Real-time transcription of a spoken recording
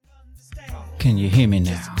Can you hear me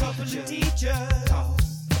now?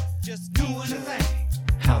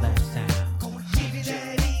 How that sound?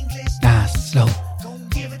 Nice slow.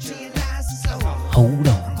 Hold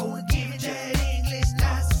on.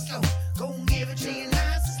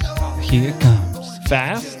 Here it comes.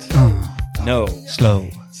 Fast? No. Slow.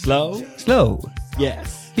 Slow? Slow.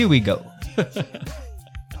 Yes. Here we go.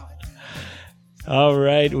 All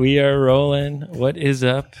right, we are rolling. What is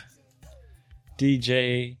up,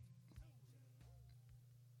 DJ?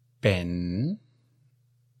 Benjamin.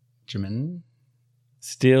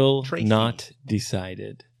 Still Tracy. not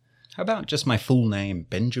decided. How about just my full name,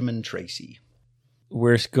 Benjamin Tracy?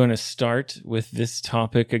 We're going to start with this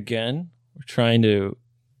topic again. We're trying to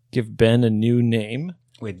give Ben a new name.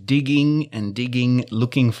 We're digging and digging,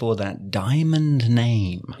 looking for that diamond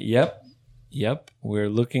name. Yep. We're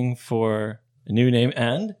looking for a new name,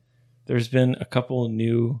 and there's been a couple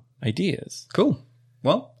new ideas. Cool.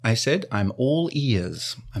 Well, I said I'm all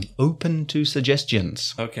ears. I'm open to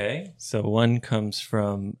suggestions. Okay, so one comes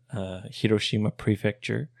from Hiroshima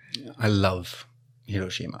Prefecture. I love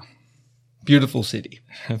Hiroshima. Beautiful city.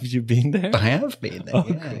 Have you been there? I have been there.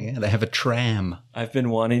 Yeah. They have a tram. I've been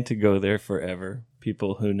wanting to go there forever.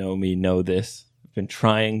 People who know me know this. I've been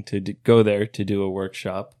trying to go there to do a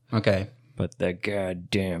workshop, Okay. but the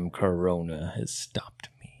goddamn corona has stopped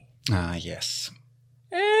me. Ah, yes.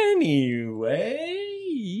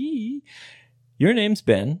 Anyway, your name's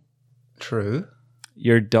Ben. True.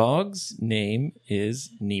 Your dog's name is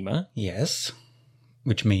Nima. Yes.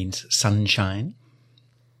 Which means sunshine.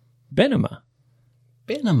 Benema.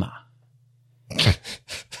 Benema.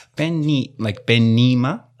 Benny, like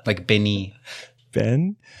Benima, like Benny.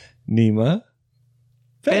 Ben, Nima,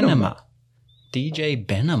 Benema. DJ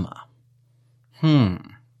Benema.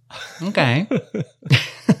 Okay.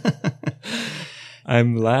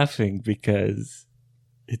 I'm laughing because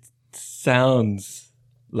it sounds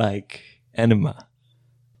like enema.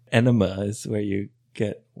 Enema is where you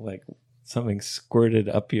get like something squirted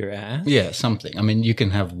up your ass. Yeah, something. I mean, you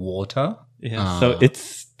can have water. Yeah, so it's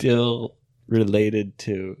still related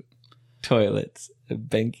to toilets,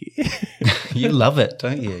 Benki. You love it,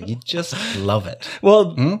 don't you? You just love it.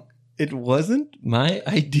 Well, it wasn't my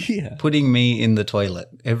idea. Putting me in the toilet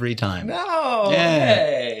every time. No, Yeah.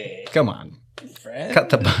 hey, Come on. friend.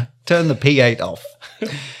 Turn the P8 off.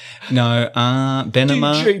 No,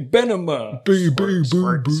 Benema. DJ Benema.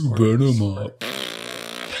 Benema.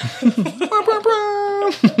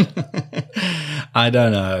 I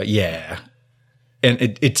don't know. Yeah. And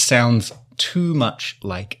it sounds too much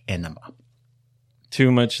like enema.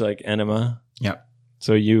 Too much like enema. Yeah.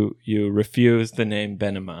 So you refuse the name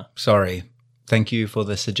Benema. Sorry. Thank you for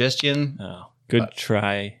the suggestion. Oh, good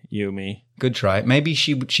try, Yumi. Good try. Maybe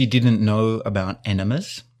she didn't know about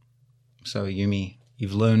enemas. So Yumi,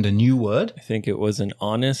 you've learned a new word. I think it was an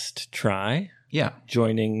honest try, Yeah.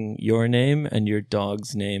 joining your name and your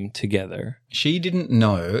dog's name together. She didn't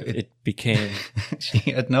know. It became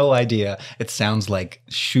She had no idea. It sounds like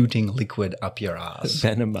shooting liquid up your ass.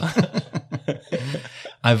 Benema.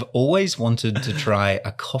 I've always wanted to try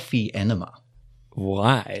a coffee enema.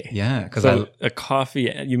 Why? Yeah, because So a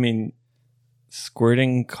coffee, you mean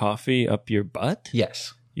squirting coffee up your butt?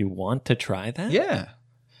 yes. You want to try that? Yeah.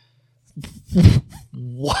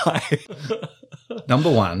 Why?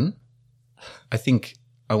 Number one, I think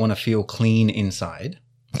I want to feel clean inside.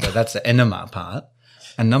 So that's the enema part.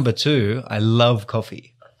 And number two, I love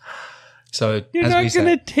coffee. So You're as we not going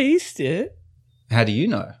say, to taste it. how do you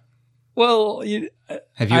know? Well,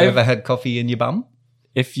 Have you I've- ever had coffee in your bum?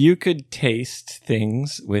 if you could taste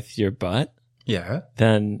things with your butt, Yeah.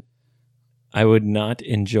 then I would not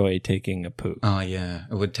enjoy taking a poop. Oh, yeah.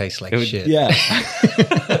 It would taste like It would- shit. Yeah.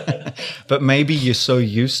 But maybe you're so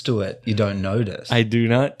used to it, you don't notice. I do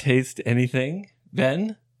not taste anything.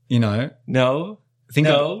 Ben? You know, No. Think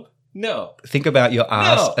no. think about your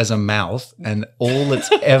ass No. as a mouth and all it's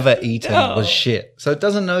ever eaten No. was shit. So it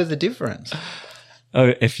doesn't know the difference.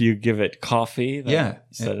 Oh, if you give it coffee, then Yeah.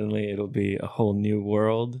 suddenly it'll be a whole new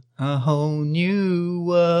world. A whole new Yeah,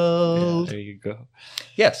 world. there you go.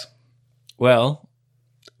 Yes. Well,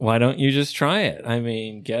 why don't you just try it? I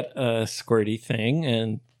mean, get a squirty thing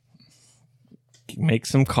and make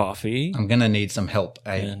some coffee. I'm going to need some help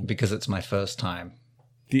And- because it's my first time.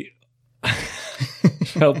 The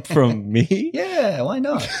help from me? Yeah, why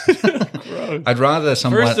not? Gross. I'd rather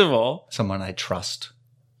First of all, someone I trust.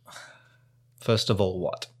 First of all,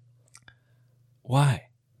 what? why?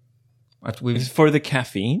 What It's for the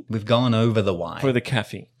caffeine? We've gone over the why. For the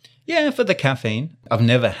caffeine. Yeah, for the caffeine. I've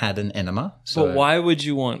never had an enema. So But why would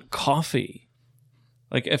you want coffee?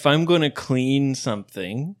 Like, if I'm going to clean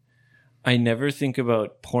something, I never think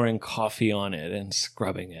about pouring coffee on it and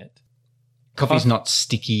scrubbing it. Coffee's not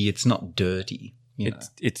sticky. It's not dirty. You know.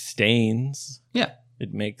 It stains. Yeah.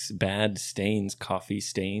 It makes bad stains, coffee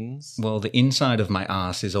stains. Well, the inside of my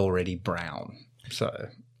ass is already brown, so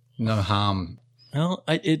no harm. Well,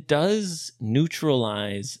 it does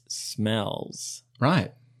neutralize smells.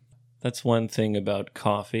 Right. That's one thing about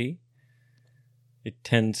coffee. It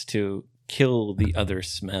tends to kill the other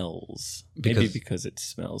smells. Maybe because it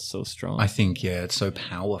smells so strong. I think, yeah, it's so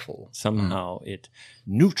powerful. Somehow it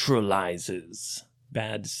neutralizes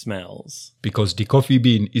bad smells. Because the coffee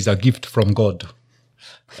bean is a gift from God.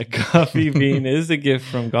 A coffee bean is a gift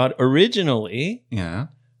from God, originally Yeah.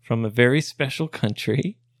 from a very special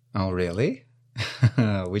country. Oh, really?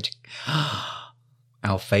 Which...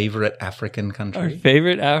 Our favorite African country. Our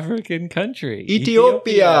favorite African country.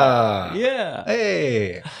 Ethiopia! Yeah.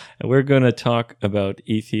 Hey! And we're going to talk about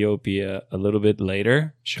Ethiopia a little bit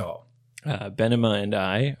later. Sure. Benema and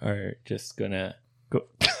I are just going to go...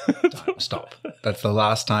 Stop. That's the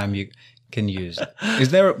last time you can use it.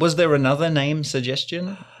 Was there another name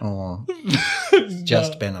suggestion? Or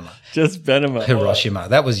just Benema? Just Benema. Hiroshima.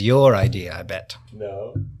 That was your idea, I bet.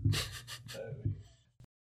 No.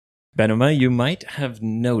 Benema, you might have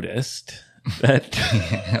noticed that...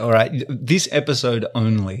 Yeah, all right. This episode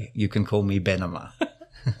only, you can call me Benema.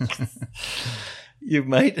 You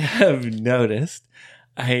might have noticed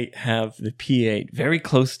I have the P8 very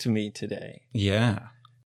close to me today. Yeah.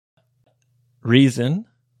 Reason?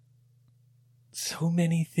 So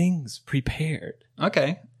many things prepared.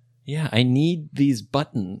 Okay. Yeah, I need these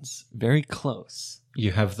buttons very close.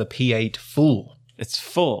 You have the P8 full. It's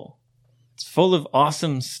full. It's full of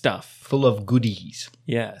awesome stuff. Full of goodies.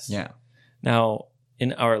 Yes. Yeah. Now,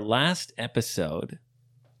 in our last episode,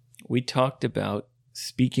 we talked about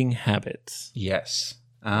speaking habits. Yes.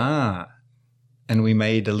 And we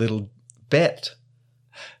made a little bet.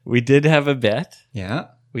 We did have a bet. Yeah.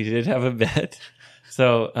 We did have a bet.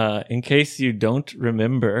 So, in case you don't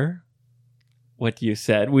remember what you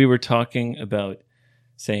said, we were talking about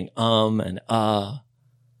saying and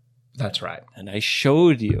That's right. and I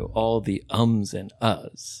showed you all the ums and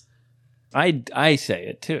uhs. I say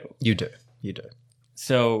it too. You do. You do.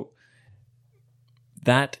 So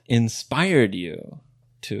that inspired you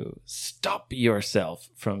to stop yourself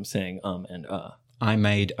from saying and I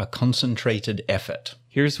made a concentrated effort.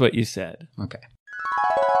 Here's what you said. Okay.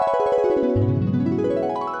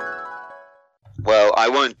 Well, I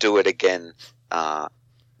won't do it again. I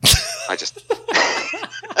just...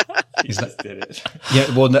 You just did it.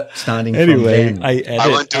 Yeah, well, starting Anyway, from then. I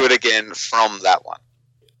won't do it again from that one.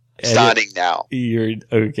 Starting now. You're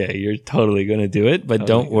okay. You're totally going to do it, but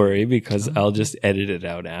don't worry because I'll just edit it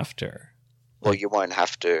out after. Well, you won't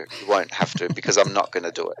have to. You won't have to because I'm not going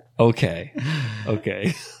to do it. Okay.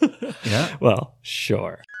 Okay. Yeah. Well,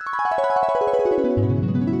 sure.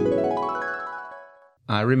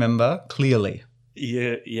 I remember clearly.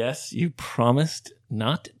 Yes, you promised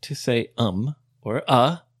not to say or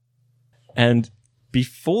and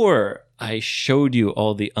before I showed you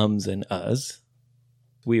all the ums and uhs,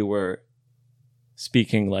 we were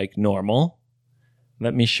speaking like normal.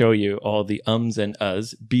 Let me show you all the ums and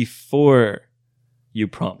uhs before you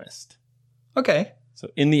promised. Okay. So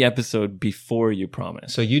in the episode before you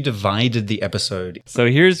promised. So you divided the episode. So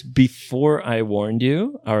here's before I warned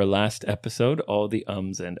you, our last episode, all the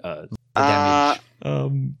ums and uhs. The damage.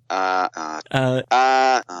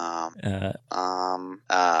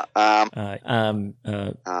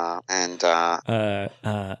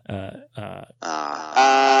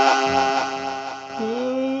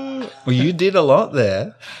 Well, you did a lot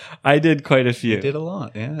there. I did quite a few. You did a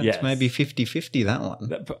lot, yeah. Yes. It's maybe 50-50, that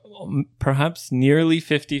one. Perhaps nearly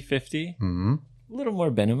 50-50. Mm-hmm. A little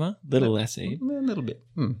more Benema, a little less Abe. A little bit.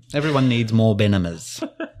 Everyone needs more Benemas.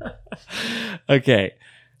 Okay.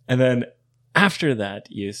 And then after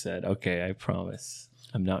that, you said, okay, I promise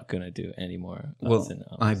I'm not going to do any more. Well,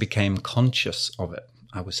 I became conscious of it.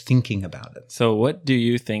 I was thinking about it. So what do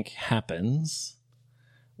you think happens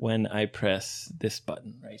when I press this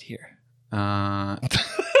button right here?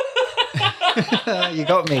 You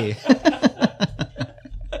got me.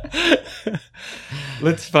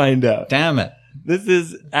 Let's find out. Damn it. This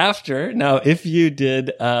is after. Now, if you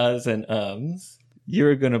did uhs and ums, you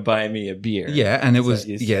were going to buy me a beer. Yeah, and it was,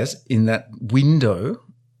 yes, in that window,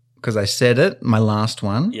 because I said it, my last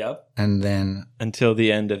one. Yep. And then... Until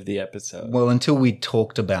the end of the episode. Well, until we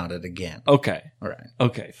talked about it again. Okay. All right.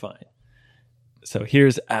 Okay, fine. So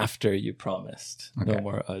here's after you promised. Okay. No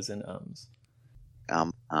more uhs and ums.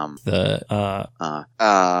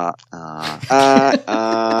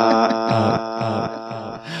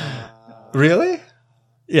 Really?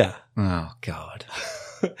 Yeah. Oh, God.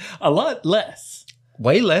 A lot less.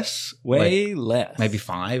 Way less. Way Like, less. maybe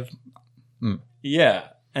 5. Yeah.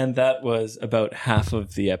 And that was about half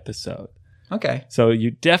of the episode. Okay. So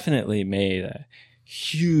you definitely made a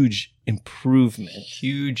huge improvement.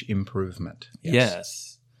 Huge improvement.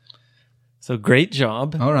 Yes. So great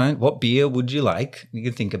job. All right. What beer would you like? You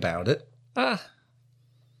can think about it. Ah,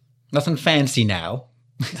 Nothing fancy now.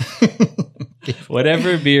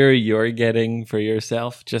 whatever beer you're getting for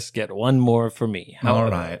yourself, just get one more for me. How All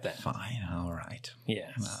about right. that? Fine. All right.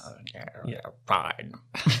 Yes. Yeah. Fine.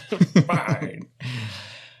 Fine.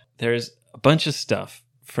 There's a bunch of stuff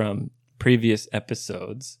from previous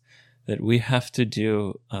episodes that we have to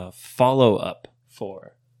do a follow-up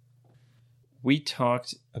for. We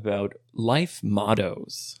talked about life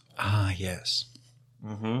mottos. Ah, yes.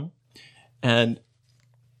 Mm-hmm. And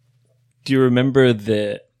do you remember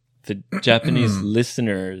the Japanese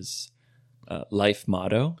listeners' life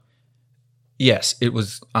motto? Yes, it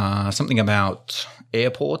was something about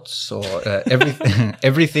airports or everything.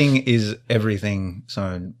 Everything is everything,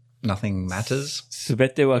 so nothing matters. すべ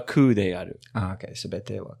ては空である. Ah, okay. すべ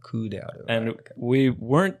ては空である. And we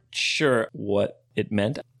weren't sure what it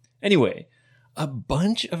meant. Anyway, a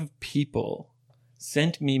bunch of people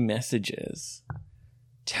sent me messages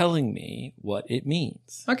telling me what it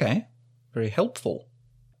means. Okay. Very helpful.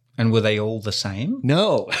 And were they all the same?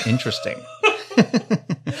 No. Interesting.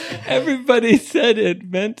 Everybody said it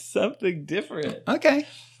meant something different. Okay.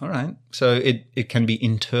 All right. So it can be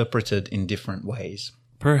interpreted in different ways.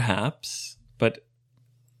 Perhaps, but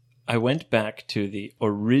I went back to the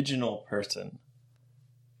original person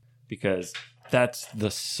because that's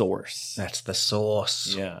the source. That's the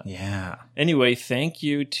source. Yeah. Yeah. Anyway, thank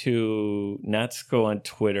you to Natsuko on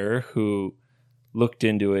Twitter who looked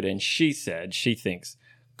into it, and she said she thinks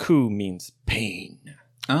ku means pain.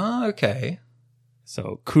 Ah, okay.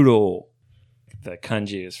 So kuro, the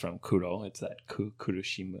kanji is from kuro. It's that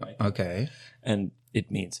kurushimu. I think. Okay. And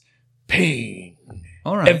it means pain.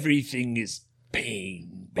 All right. Everything is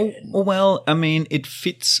pain, Ben. Oh, well, I mean, it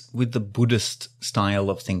fits with the Buddhist style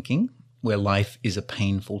of thinking, where life is a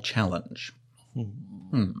painful challenge.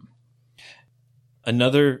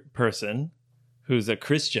 Another person who's a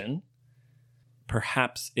Christian,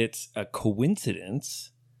 perhaps it's a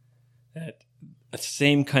coincidence that the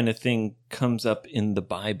same kind of thing comes up in the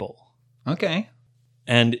Bible. Okay.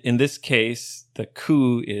 And in this case, the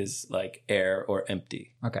ku is like air or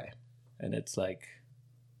empty. Okay. And it's like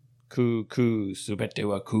ku subete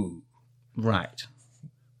wa ku. Right.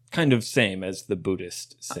 Kind of same as the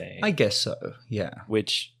Buddhist saying. I guess so. Yeah.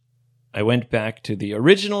 Which I went back to the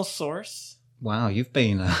original source. Wow, you've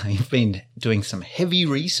been doing some heavy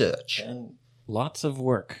research. And lots of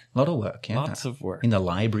work. A lot of work, yeah. Lots of work. In the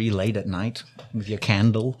library late at night with your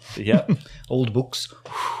candle. Yep. Old books.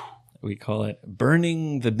 We call it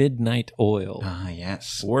burning the midnight oil. Ah,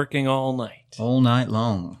 yes. Working all night. All night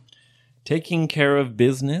long. Taking care of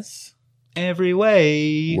business. Every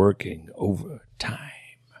way. Working overtime.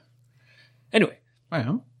 Anyway,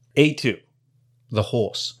 Well, A2. the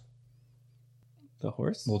horse. The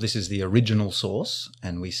horse? Well, this is the original source,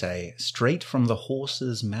 and we say straight from the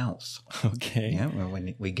horse's mouth. Okay. Yeah, well,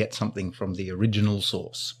 when we get something from the original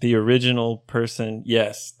source. The original person,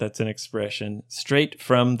 yes, that's an expression. Straight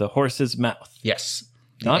from the horse's mouth. Yes.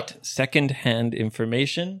 Not second-hand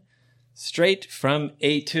information. Straight from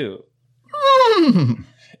A2.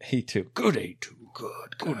 A2. Good A2.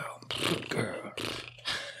 Good girl. Good girl.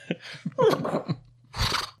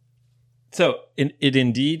 So, it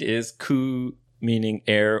indeed is ku, meaning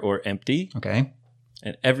air or empty. Okay.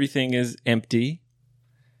 And everything is empty.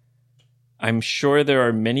 I'm sure there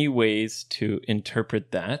are many ways to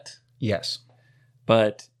interpret that. Yes.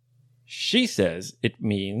 But she says it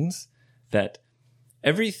means that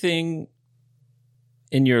everything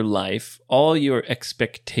in your life, all your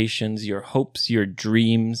expectations, your hopes, your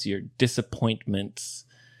dreams, your disappointments,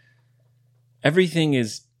 everything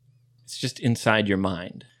is it's just inside your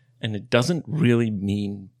mind. And it doesn't really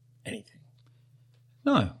mean anything.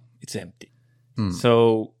 No. It's empty.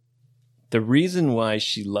 So the reason why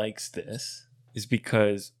she likes this is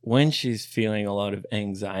because when she's feeling a lot of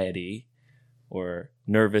anxiety or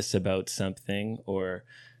nervous about something or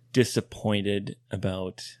disappointed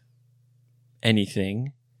about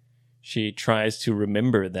anything, she tries to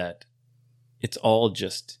remember that it's all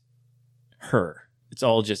just her. It's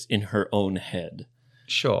all just in her own head.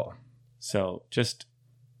 Sure. So just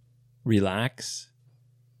relax.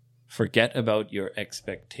 Forget about your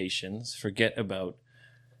expectations. Forget about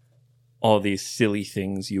all these silly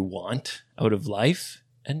things you want out of life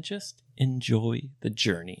and just enjoy the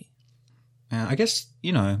journey. I guess,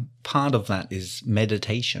 part of that is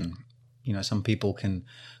meditation. Some people can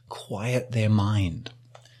quiet their mind.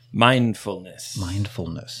 Mindfulness.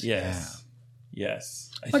 Mindfulness. Yes. Yes.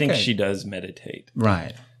 I think Okay. she does meditate. Yeah.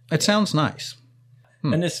 Right. It sounds nice.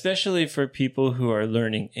 And especially for people who are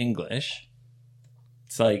learning English,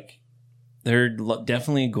 it's like there are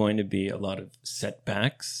definitely going to be a lot of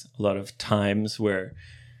setbacks, a lot of times where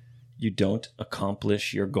you don't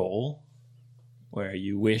accomplish your goal, where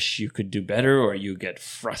you wish you could do better or you get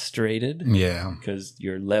frustrated Yeah. because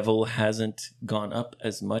your level hasn't gone up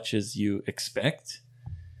as much as you expect.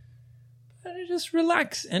 But just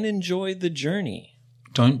relax and enjoy the journey.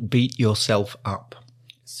 Don't beat yourself up.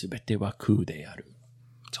 Subete wa ku de aru.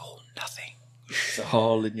 It's all nothing. It's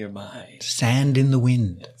all in your mind. Sand in the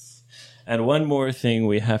wind. And one more thing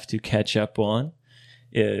we have to catch up on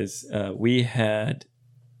is we had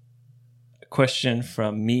a question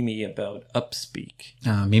from Mimi about upspeak.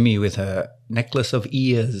 Mimi with her necklace of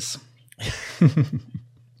ears.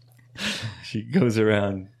 She goes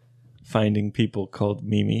around finding people called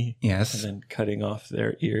Mimi and Yes. then cutting off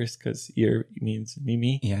their ears because ear means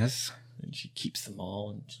Mimi. Yes. And she keeps them all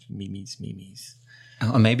and just Mimis.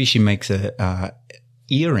 Or maybe she makes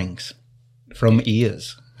earrings from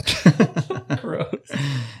ears. Gross.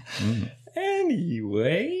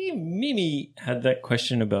 Anyway, Mimi had that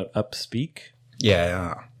question about upspeak.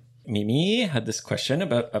 Yeah. Mimi had this question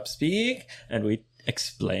about upspeak, and we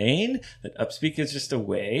explained that upspeak is just a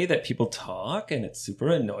way that people talk, and it's super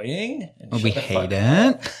annoying. And We shut the hate fuck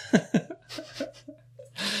it. up.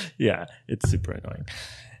 Yeah, it's super annoying.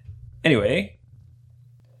 Anyway,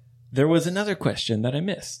 there was another question that I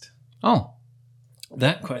missed. Oh,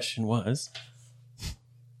 That question was,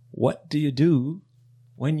 what do you do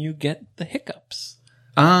when you get the hiccups?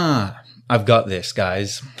 I've got this,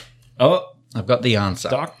 guys. Oh, I've got the answer.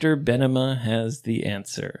 Dr. Benema has the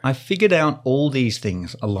answer. I figured out all these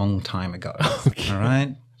things a long time ago. Okay. All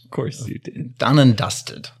right? Of course you did. Done and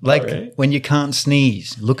dusted. Like All right. when you can't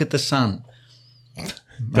sneeze, look at the sun.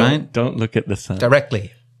 Right? Don't look at the sun.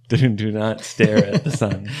 Directly. Do not stare at the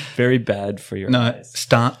sun. Very bad for your No, eyes.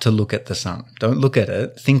 start to look at the sun. Don't look at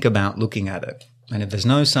it. Think about looking at it. And if there's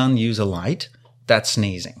no sun, use a light. That's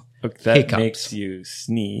sneezing. Look, that Hiccups. makes you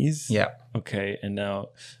sneeze. Yeah. Okay, and now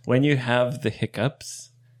when you have the hiccups,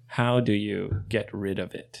 how do you get rid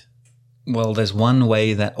of it? Well, there's one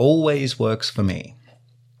way that always works for me.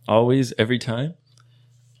 Always, every time?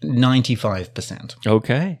 95%.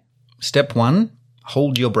 Okay. Step 1,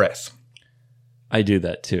 hold your breath. I do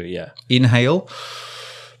that too, yeah. Inhale.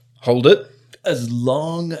 Hold it. As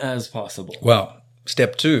long as possible. Well,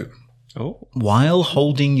 step 2, Oh. while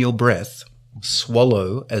holding your breath,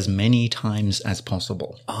 swallow as many times as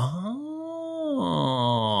possible.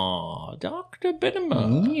 Oh, Dr.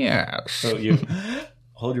 Benema. Yes. So you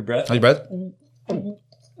hold your breath. Hold your breath.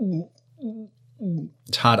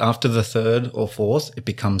 It's hard after the third or fourth. It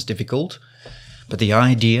becomes difficult. But the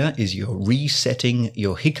idea is you're resetting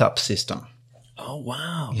your hiccup system. Oh,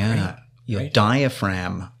 wow. Yeah. Your Great.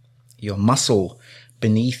 diaphragm, your muscle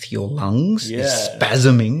beneath your lungs Yeah. is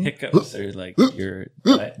spasming. Hiccups are like your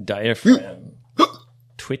diaphragm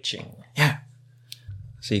twitching. Yeah.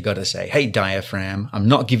 So you got to say, hey, diaphragm, I'm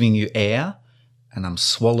not giving you air and I'm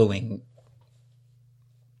swallowing,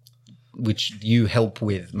 which you help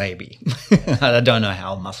with maybe. I don't know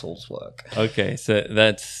how muscles work. Okay, so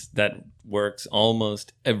that works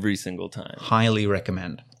almost every single time. Highly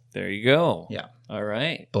recommend. There you go. Yeah. All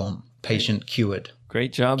right. Boom. Patient cured.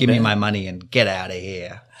 Great job. Give me Ben. my money and get out of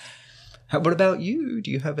here. What about you?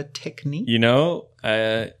 Do you have a technique? You know,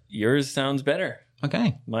 yours sounds better.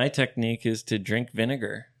 Okay. My technique is to drink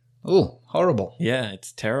vinegar. Oh, horrible. Yeah,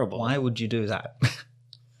 it's terrible. Why would you do that?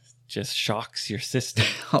 Just shocks your system.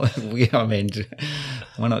 I mean,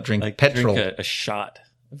 why not drink Like petrol? drink a shot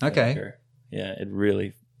of Okay. vinegar. Yeah, it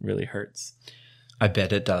really, really hurts. I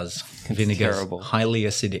bet it does. It's Vinegar terrible. highly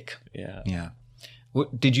acidic. Yeah. Yeah.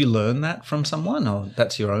 Did you learn that from someone, or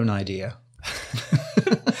that's your own idea?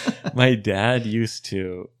 My dad used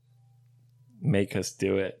to make us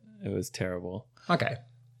do it. It was terrible. Okay.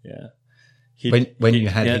 Yeah. When you he'd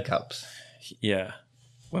had get- hiccups. Yeah.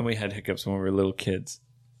 When we had hiccups when we were little kids,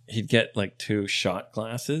 he'd get like 2 shot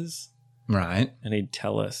glasses Right. and he'd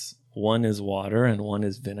tell us one is water and one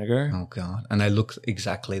is vinegar. Oh, God. And they look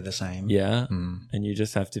exactly the same. Yeah. Mm. And you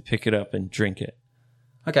just have to pick it up and drink it.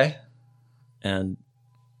 Okay. And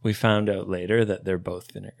we found out later that they're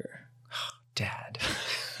both vinegar. Dad.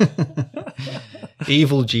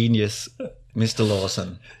 Evil genius, Mr.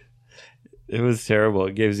 Lawson. It was terrible.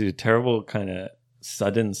 It gives you a terrible kind of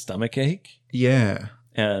sudden stomach ache. Yeah.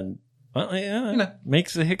 And Well, yeah, You know.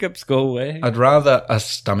 makes the hiccups go away. I'd rather a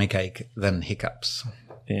stomach ache than hiccups.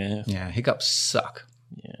 Yeah, Yeah, hiccups suck.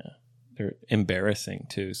 they're embarrassing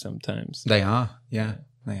too sometimes. They are. Yeah,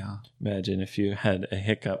 they are. Imagine if you had a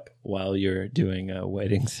hiccup while you're doing a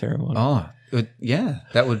wedding ceremony. Oh, yeah,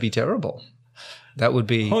 that would be terrible. That would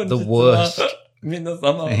be the worst 皆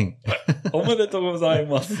様 thing. おめでとうござい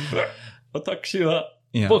ます。私は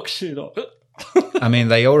Yeah. 牧師の I mean,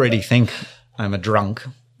 they already think I'm a drunk,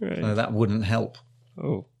 Right. so that wouldn't help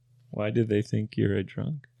Oh, why do they think you're a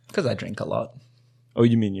drunk? because I drink a lot. Oh,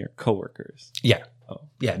 you mean your coworkers? Yeah. Oh.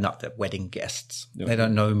 Yeah, not the wedding guests. No. They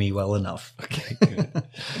don't know me well enough. Okay, good.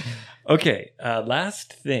 Okay,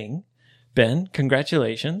 last thing. Ben,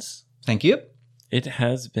 congratulations. Thank you. It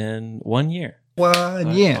has been 1 year.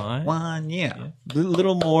 1 year. Why? 1 year. A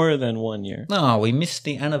little more than 1 year. No, we missed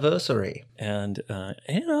the anniversary. And,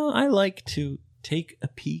 I like to take a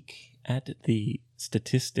peek at the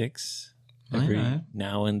statistics every know.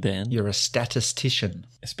 now and then, You're a statistician.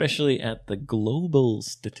 especially at the global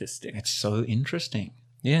statistics. It's so interesting.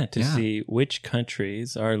 Yeah, to Yeah. see which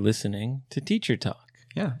countries are listening to Teacher Talk.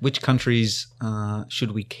 Yeah. Which countries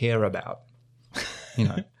should we care about? You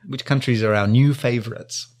know, which countries are our new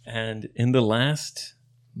favorites? And in the last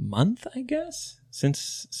month, I guess,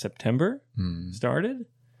 since September started,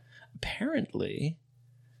 apparently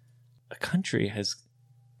a country has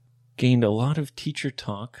gained a lot of Teacher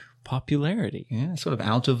Talk popularity. Yeah, sort of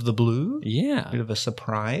out of the blue. Yeah. Bit of a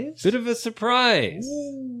surprise. Bit of a surprise.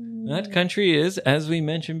 That country is, as we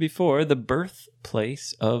mentioned before, the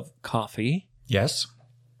birthplace of coffee. Yes.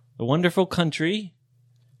 The wonderful country,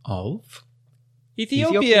 Of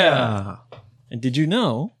Ethiopia. And did you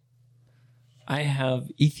know I have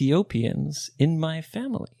Ethiopians in my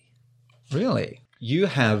family? Really? You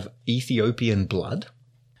have Ethiopian blood?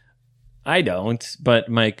 I don't, but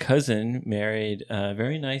my cousin married a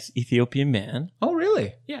very nice Ethiopian man. Oh,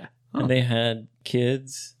 really? Yeah. Oh. And they had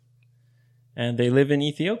kids, and they live in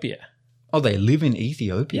Ethiopia. Oh, they live in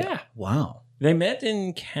Ethiopia? Yeah. Wow. They met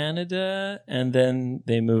in Canada, and then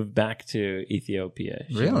they moved back to Ethiopia.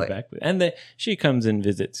 She moved Really? back she comes and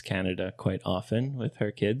visits Canada quite often with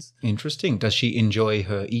her kids. Interesting. Does she enjoy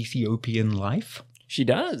her Ethiopian life? She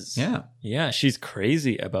does. Yeah, Yeah, she's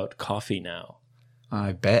crazy about coffee now.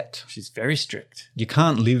 I bet. She's very strict. You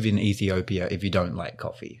can't live in Ethiopia if you don't like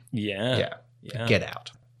coffee. Yeah. Yeah. Get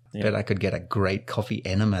out. Yeah. Bet I could get a great coffee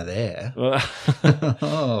enema there. Well,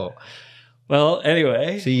 Oh, well,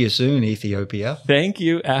 anyway, see you soon, Ethiopia. thank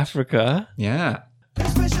you, Africa. Yeah.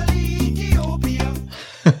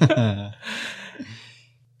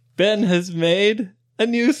 Ben has made a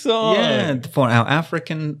new song. Yeah, for our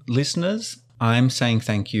African listeners, I'm saying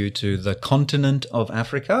thank you to the continent of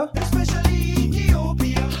Africa,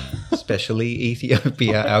 especially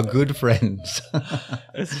Ethiopia, our good friends.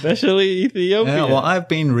 Especially Ethiopia. Yeah, well, I've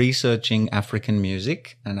been researching African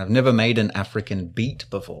music, and I've never made an African beat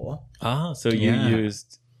before. So you Yeah.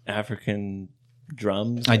 used African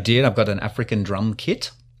drums? I did. I've got an African drum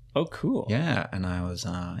kit. Oh, cool. Yeah, and I was,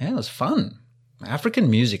 it was fun. African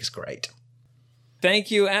music's great.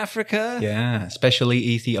 Thank you, Africa. Yeah, especially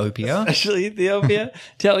Ethiopia. Especially Ethiopia.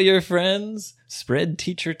 Tell your friends. Spread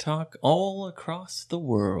Teacher Talk all across the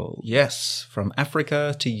world. Yes, from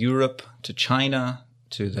Africa to Europe to China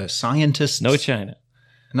to the scientists. No China.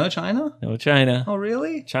 No China? No China. Oh,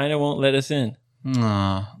 really? China won't let us in.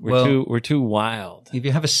 Aw, We're too wild. if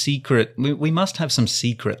you have a secret, we must have some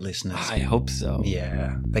secret listeners. I hope so.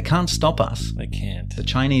 Yeah, they can't stop us. I can't. The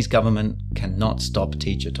Chinese government cannot stop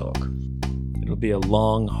Teacher Talk. It'll be a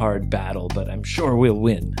long, hard battle, but I'm sure we'll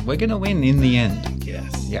win. We're going to win in the end.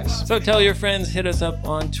 Yes. Yes. So tell your friends, hit us up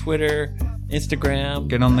on Twitter, Instagram.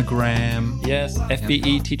 Get on the gram. Yes,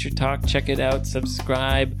 FBE Teacher Talk. Check it out.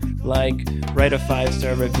 Subscribe, like, write a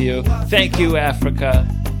 5-star review. Thank you, Africa.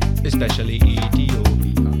 Especially Ethiopia.